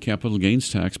capital gains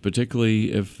tax,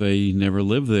 particularly if they never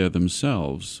live there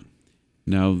themselves.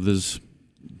 Now, there's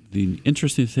the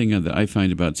interesting thing that I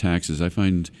find about taxes, I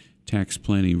find tax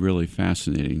planning really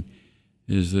fascinating,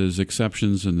 is there's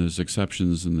exceptions and there's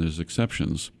exceptions and there's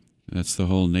exceptions. That's the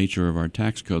whole nature of our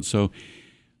tax code. So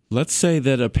let's say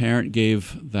that a parent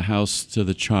gave the house to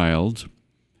the child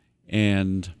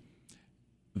and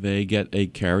they get a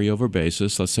carryover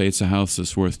basis. Let's say it's a house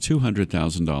that's worth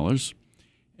 $200,000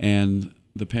 and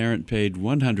the parent paid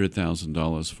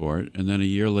 $100,000 for it, and then a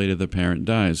year later the parent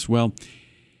dies. Well,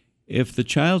 if the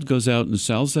child goes out and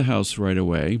sells the house right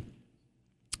away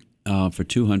for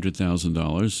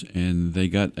 $200,000 and they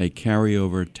got a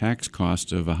carryover tax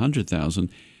cost of $100,000,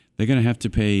 they're going to have to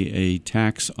pay a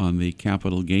tax on the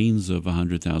capital gains of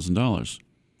 $100,000.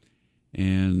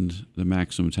 And the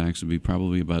maximum tax would be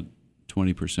probably about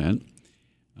 20%.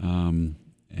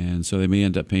 And so they may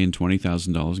end up paying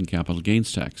 $20,000 in capital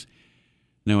gains tax.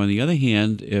 Now, on the other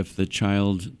hand, if the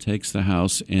child takes the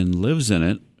house and lives in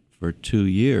it for 2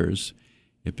 years,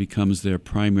 it becomes their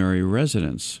primary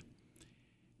residence.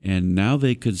 And now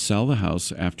they could sell the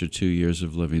house after 2 years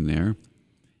of living there,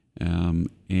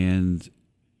 and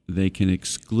they can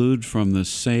exclude from the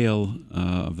sale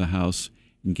of the house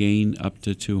gain up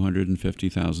to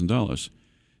 $250,000.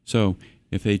 So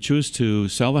if they choose to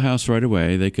sell the house right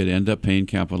away, they could end up paying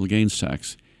capital gains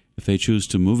tax. If they choose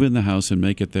to move in the house and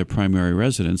make it their primary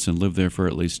residence and live there for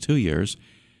at least 2 years,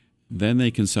 then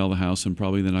they can sell the house and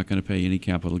probably they're not going to pay any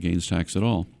capital gains tax at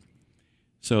all.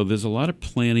 So there's a lot of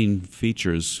planning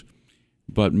features,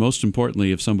 but most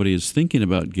importantly, if somebody is thinking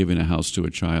about giving a house to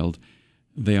a child,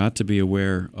 they ought to be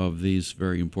aware of these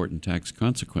very important tax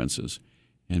consequences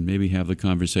and maybe have the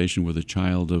conversation with a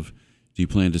child of, do you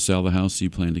plan to sell the house? Do you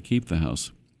plan to keep the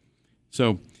house?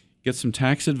 So get some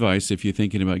tax advice if you're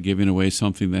thinking about giving away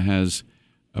something that has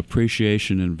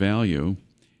appreciation and value,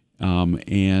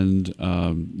 and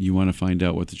you want to find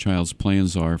out what the child's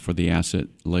plans are for the asset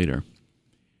later.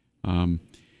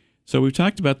 So we've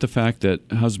talked about the fact that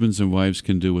husbands and wives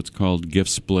can do what's called gift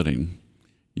splitting.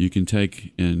 You can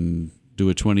take and do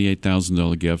a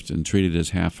 $28,000 gift and treat it as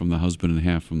half from the husband and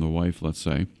half from the wife, let's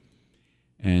say.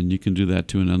 And you can do that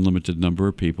to an unlimited number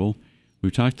of people.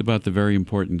 We've talked about the very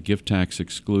important gift tax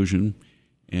exclusion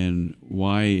and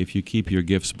why, if you keep your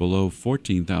gifts below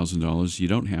 $14,000, you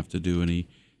don't have to do any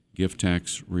gift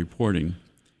tax reporting.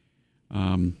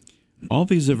 All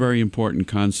these are very important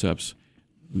concepts.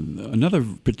 Another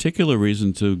particular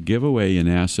reason to give away an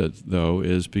asset, though,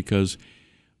 is because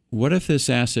what if this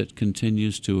asset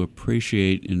continues to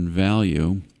appreciate in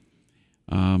value?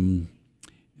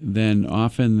 Then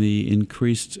often the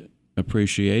increased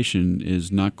appreciation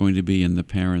is not going to be in the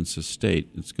parent's estate.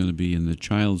 It's going to be in the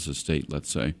child's estate, let's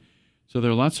say. So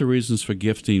there are lots of reasons for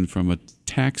gifting from a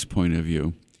tax point of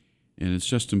view, and it's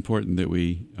just important that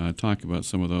we talk about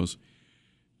some of those.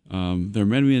 There are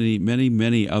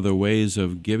many other ways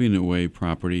of giving away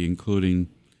property, including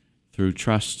through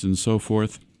trusts and so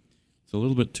forth. It's a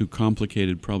little bit too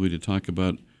complicated probably to talk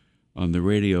about on the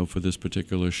radio for this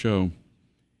particular show.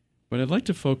 But I'd like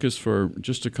to focus for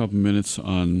just a couple minutes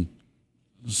on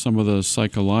some of the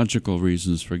psychological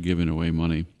reasons for giving away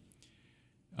money.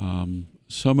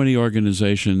 So many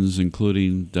organizations,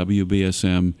 including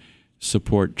WBSM,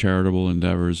 support charitable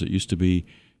endeavors. It used to be,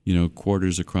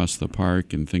 quarters across the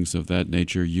park and things of that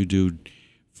nature. You do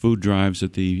food drives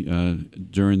at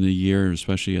during the year,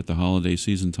 especially at the holiday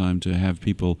season time, to have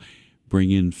people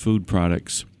bring in food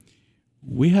products.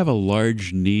 We have a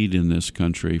large need in this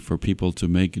country for people to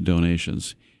make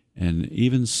donations, and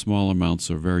even small amounts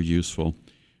are very useful.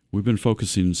 We've been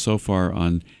focusing so far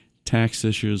on tax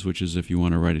issues, which is if you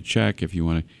want to write a check, if you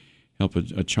want to help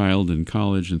a child in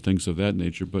college and things of that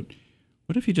nature. But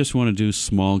what if you just want to do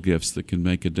small gifts that can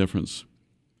make a difference?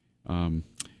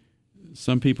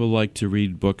 Some people like to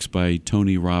read books by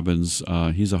Tony Robbins.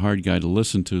 He's a hard guy to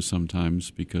listen to sometimes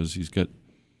because he's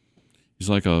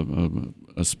like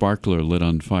a sparkler lit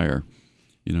on fire.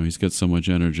 He's got so much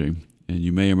energy. And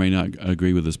you may or may not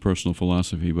agree with his personal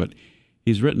philosophy, but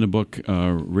he's written a book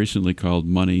recently called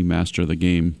Money, Master the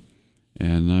Game.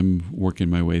 And I'm working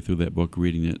my way through that book,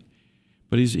 reading it.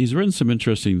 But he's written some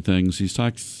interesting things. He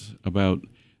talks about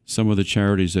some of the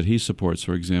charities that he supports,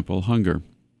 for example, hunger.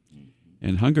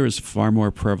 And hunger is far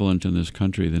more prevalent in this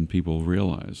country than people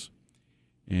realize.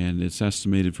 And it's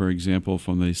estimated, for example,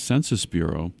 from the Census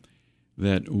Bureau,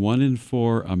 that 1 in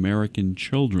 4 American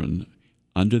children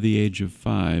under the age of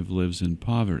 5 lives in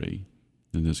poverty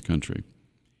in this country.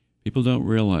 People don't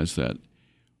realize that.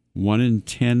 1 in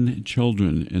 10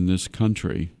 children in this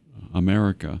country,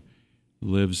 America,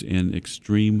 lives in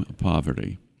extreme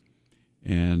poverty.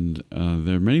 And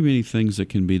there are many, many things that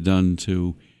can be done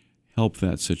to help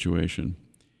that situation.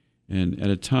 And at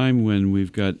a time when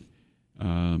we've got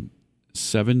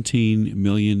 17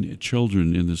 million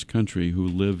children in this country who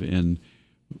live in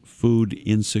food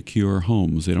insecure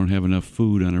homes, they don't have enough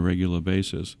food on a regular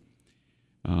basis.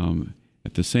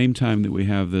 At the same time that we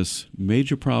have this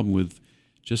major problem with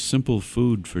just simple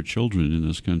food for children in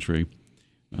this country,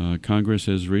 Congress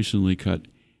has recently cut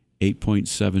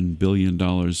 $8.7 billion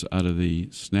out of the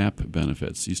SNAP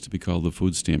benefits. It used to be called the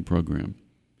Food Stamp Program.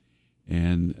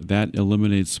 And that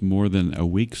eliminates more than a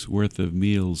week's worth of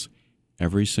meals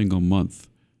every single month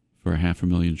for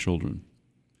 500,000 children.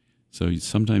 So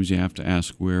sometimes you have to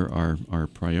ask where are our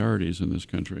priorities in this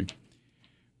country.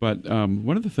 But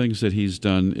one of the things that he's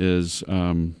done is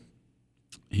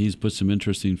he's put some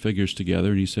interesting figures together,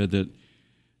 and he said that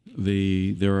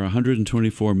there are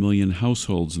 124 million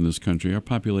households in this country. Our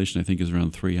population, I think, is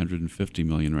around 350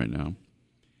 million right now.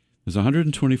 There's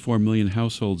 124 million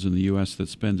households in the U.S. that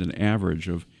spend an average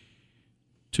of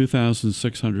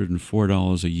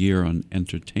 $2,604 a year on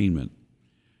entertainment.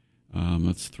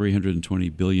 That's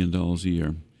 $320 billion a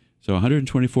year. So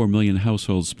 124 million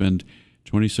households spend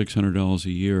 $2,600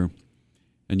 a year,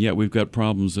 and yet we've got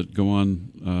problems that go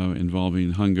on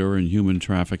involving hunger and human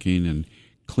trafficking and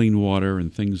clean water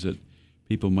and things that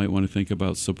people might want to think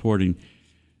about supporting.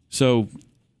 So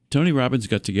Tony Robbins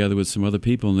got together with some other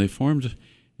people, and they formed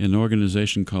an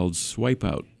organization called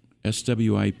Swipeout,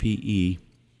 SWIPE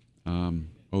OUT,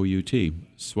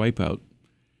 Swipeout,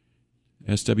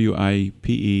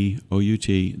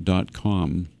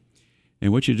 SWIPEOUT.com.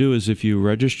 And what you do is if you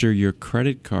register your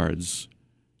credit cards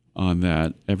on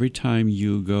that, every time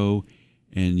you go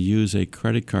and use a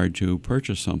credit card to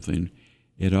purchase something,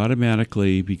 it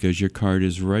automatically, because your card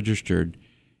is registered,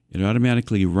 it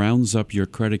automatically rounds up your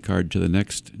credit card to the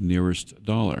next nearest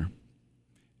dollar.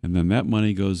 And then that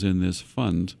money goes in this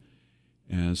fund.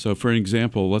 And so for an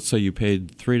example, let's say you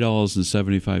paid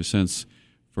 $3.75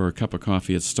 for a cup of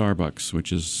coffee at Starbucks,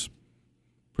 which is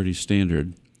pretty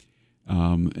standard.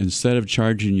 Instead of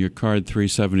charging your card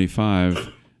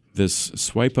 $3.75, this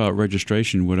Swipeout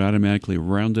registration would automatically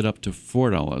round it up to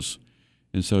 $4.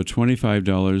 And so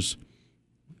 25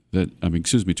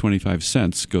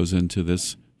 cents goes into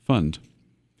this fund.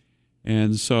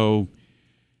 And so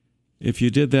if you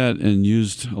did that and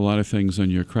used a lot of things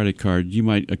on your credit card, you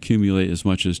might accumulate as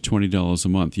much as $20 a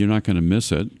month. You're not going to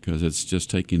miss it because it's just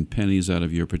taking pennies out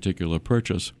of your particular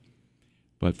purchase.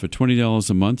 But for $20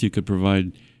 a month, you could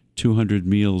provide 200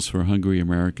 meals for hungry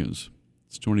Americans.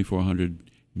 It's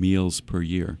 2,400 meals per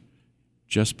year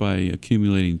just by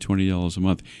accumulating $20 a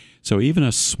month. So even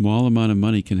a small amount of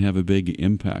money can have a big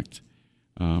impact.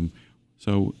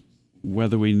 So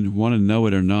whether we want to know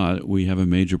it or not, we have a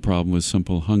major problem with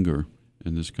simple hunger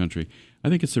in this country. I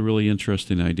think it's a really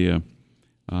interesting idea.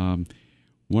 One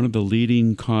of the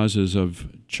leading causes of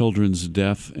children's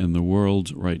death in the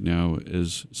world right now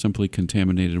is simply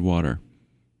contaminated water,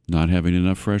 not having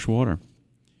enough fresh water.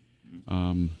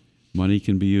 Money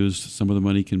can be used, some of the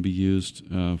money can be used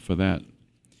for that.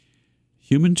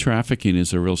 Human trafficking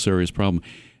is a real serious problem.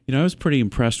 I was pretty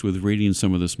impressed with reading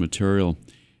some of this material,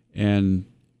 and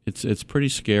it's pretty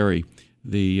scary.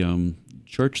 The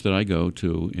church that I go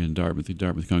to in Dartmouth, the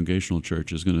Dartmouth Congregational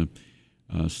Church, is going to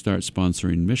start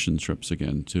sponsoring mission trips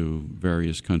again to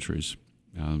various countries.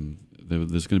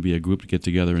 There's going to be a group to get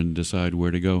together and decide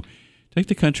where to go. Take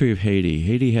the country of Haiti.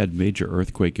 Haiti had major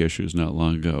earthquake issues not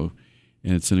long ago,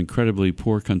 and it's an incredibly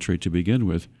poor country to begin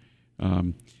with.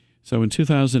 So in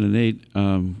 2008,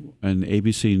 an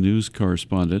ABC News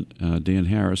correspondent, Dan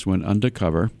Harris, went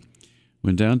undercover,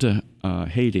 went down to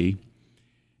Haiti,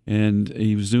 and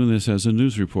he was doing this as a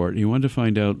news report. He wanted to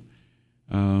find out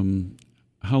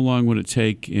how long would it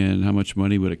take and how much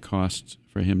money would it cost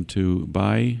for him to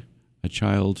buy a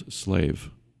child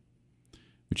slave,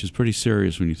 which is pretty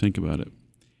serious when you think about it.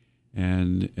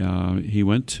 And he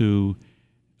went to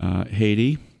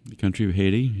Haiti, the country of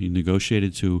Haiti. He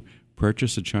negotiated to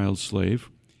purchase a child slave.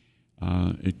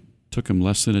 It took him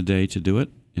less than a day to do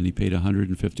it, and he paid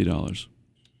 $150.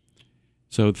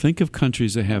 So think of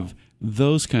countries that have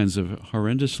those kinds of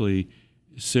horrendously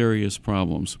serious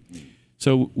problems.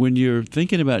 So when you're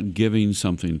thinking about giving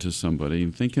something to somebody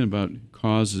and thinking about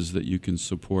causes that you can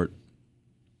support,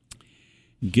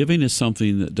 giving is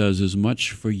something that does as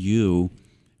much for you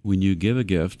when you give a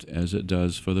gift as it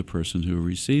does for the person who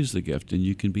receives the gift. And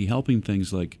you can be helping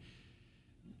things like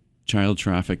child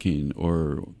trafficking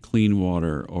or clean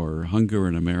water or hunger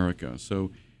in America.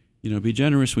 So, be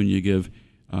generous when you give.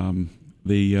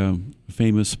 The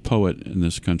famous poet in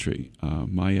this country,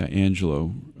 Maya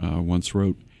Angelou, once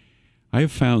wrote, "I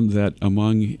have found that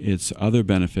among its other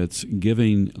benefits,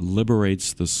 giving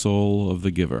liberates the soul of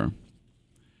the giver."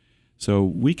 So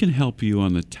we can help you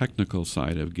on the technical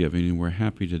side of giving, and we're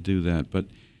happy to do that. But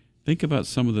think about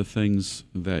some of the things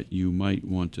that you might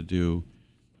want to do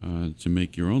to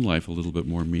make your own life a little bit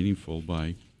more meaningful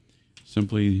by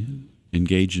simply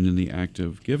engaging in the act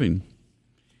of giving.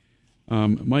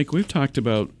 Mike, we've talked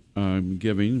about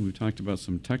giving. We've talked about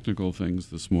some technical things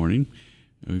this morning.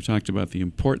 We've talked about the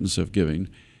importance of giving.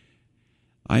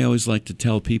 I always like to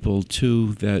tell people,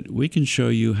 too, that we can show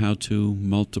you how to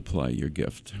multiply your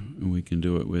gift. And we can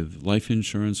do it with life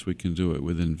insurance. We can do it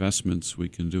with investments. We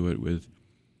can do it with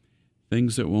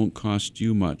things that won't cost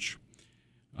you much.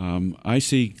 I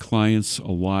see clients a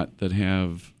lot that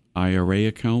have IRA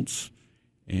accounts,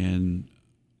 and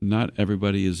not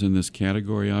everybody is in this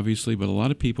category, obviously, but a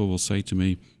lot of people will say to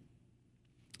me,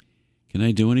 "Can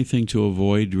I do anything to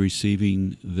avoid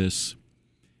receiving this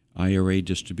IRA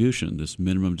distribution, this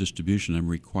minimum distribution I'm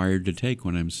required to take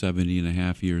when I'm 70 and a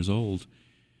half years old?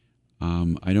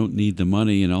 I don't need the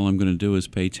money, and all I'm going to do is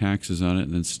pay taxes on it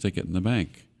and then stick it in the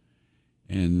bank."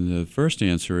 And the first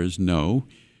answer is no.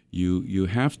 You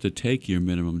have to take your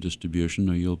minimum distribution,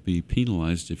 or you'll be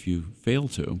penalized if you fail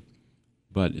to.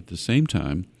 But at the same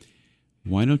time,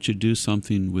 why don't you do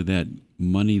something with that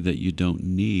money that you don't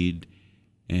need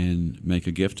and make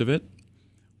a gift of it,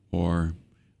 or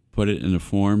put it in a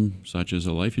form such as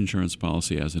a life insurance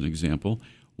policy, as an example,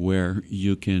 where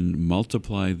you can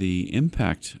multiply the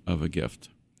impact of a gift?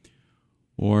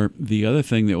 Or the other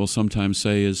thing that we'll sometimes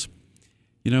say is,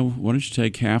 why don't you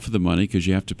take half of the money, because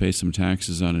you have to pay some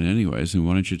taxes on it anyways, and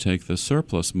why don't you take the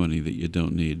surplus money that you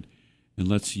don't need, and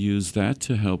let's use that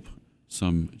to help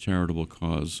some charitable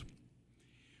cause.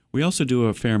 We also do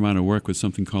a fair amount of work with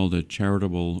something called a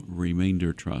charitable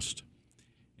remainder trust.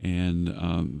 And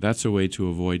that's a way to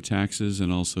avoid taxes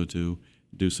and also to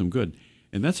do some good.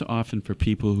 And that's often for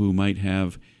people who might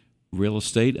have real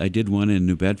estate. I did one in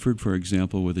New Bedford, for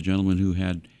example, with a gentleman who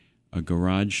had a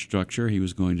garage structure. He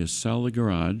was going to sell the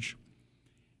garage,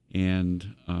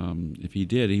 and if he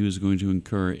did, he was going to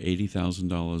incur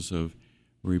 $80,000 of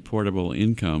reportable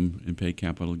income and pay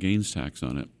capital gains tax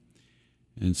on it.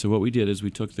 And so what we did is we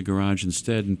took the garage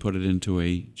instead and put it into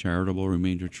a charitable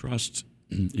remainder trust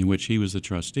in which he was the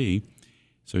trustee,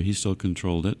 so he still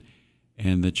controlled it,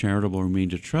 and the charitable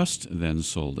remainder trust then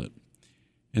sold it.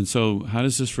 And so how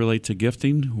does this relate to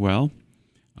gifting? Well,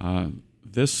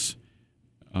 this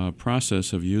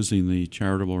process of using the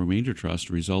charitable remainder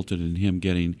trust resulted in him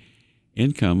getting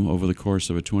income over the course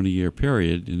of a 20-year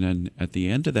period, and then at the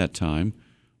end of that time,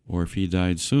 or if he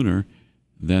died sooner,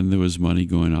 then there was money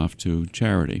going off to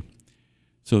charity.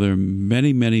 So there are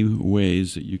many, many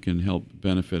ways that you can help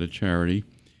benefit a charity.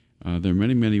 There are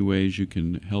many, many ways you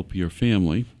can help your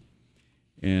family.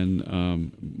 And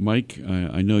Mike,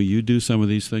 I know you do some of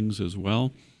these things as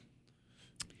well.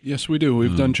 Yes, we do.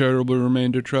 We've done charitable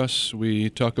remainder trusts.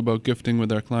 We talk about gifting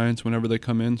with our clients whenever they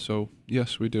come in. So,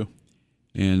 yes, we do.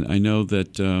 And I know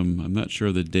that I'm not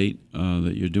sure the date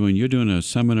that you're doing. You're doing a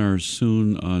seminar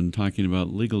soon on talking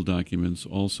about legal documents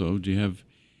also. Do you have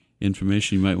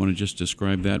information you might want to just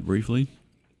describe that briefly?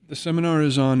 The seminar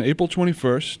is on April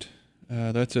 21st.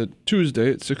 That's a Tuesday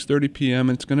at 6:30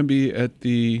 p.m. It's going to be at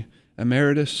the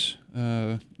Emeritus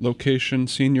location,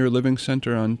 Senior Living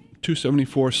Center on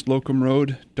 274 Slocum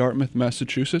Road, Dartmouth,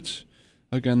 Massachusetts.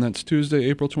 Again, that's Tuesday,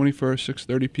 April 21st,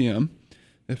 6:30 p.m.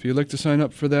 If you'd like to sign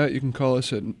up for that, you can call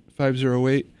us at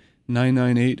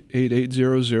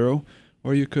 508-998-8800,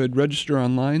 or you could register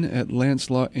online at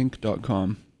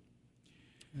lancelawinc.com.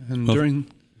 And Go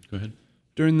ahead.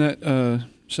 During that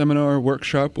seminar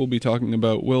workshop, we'll be talking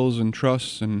about wills and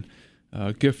trusts and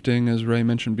gifting, as Ray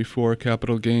mentioned before,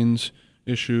 capital gains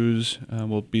issues.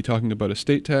 We'll be talking about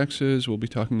estate taxes. We'll be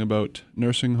talking about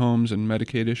nursing homes and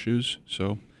Medicaid issues.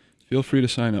 So feel free to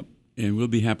sign up. And we'll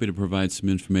be happy to provide some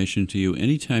information to you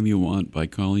anytime you want by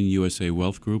calling USA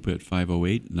Wealth Group at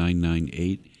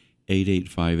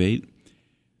 508-998-8858.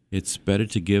 It's better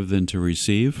to give than to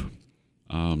receive,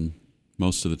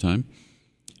 most of the time.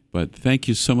 But thank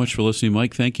you so much for listening,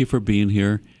 Mike. Thank you for being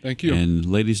here. Thank you. And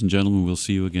ladies and gentlemen, we'll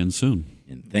see you again soon.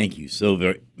 And thank you so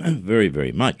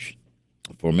very much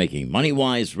for making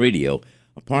MoneyWise Radio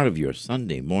a part of your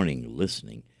Sunday morning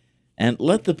listening. And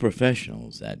let the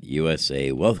professionals at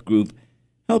USA Wealth Group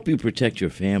help you protect your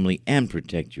family and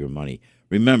protect your money.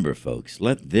 Remember, folks,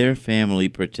 let their family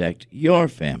protect your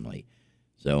family.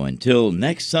 So until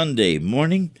next Sunday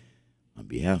morning, on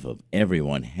behalf of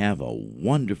everyone, have a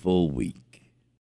wonderful week.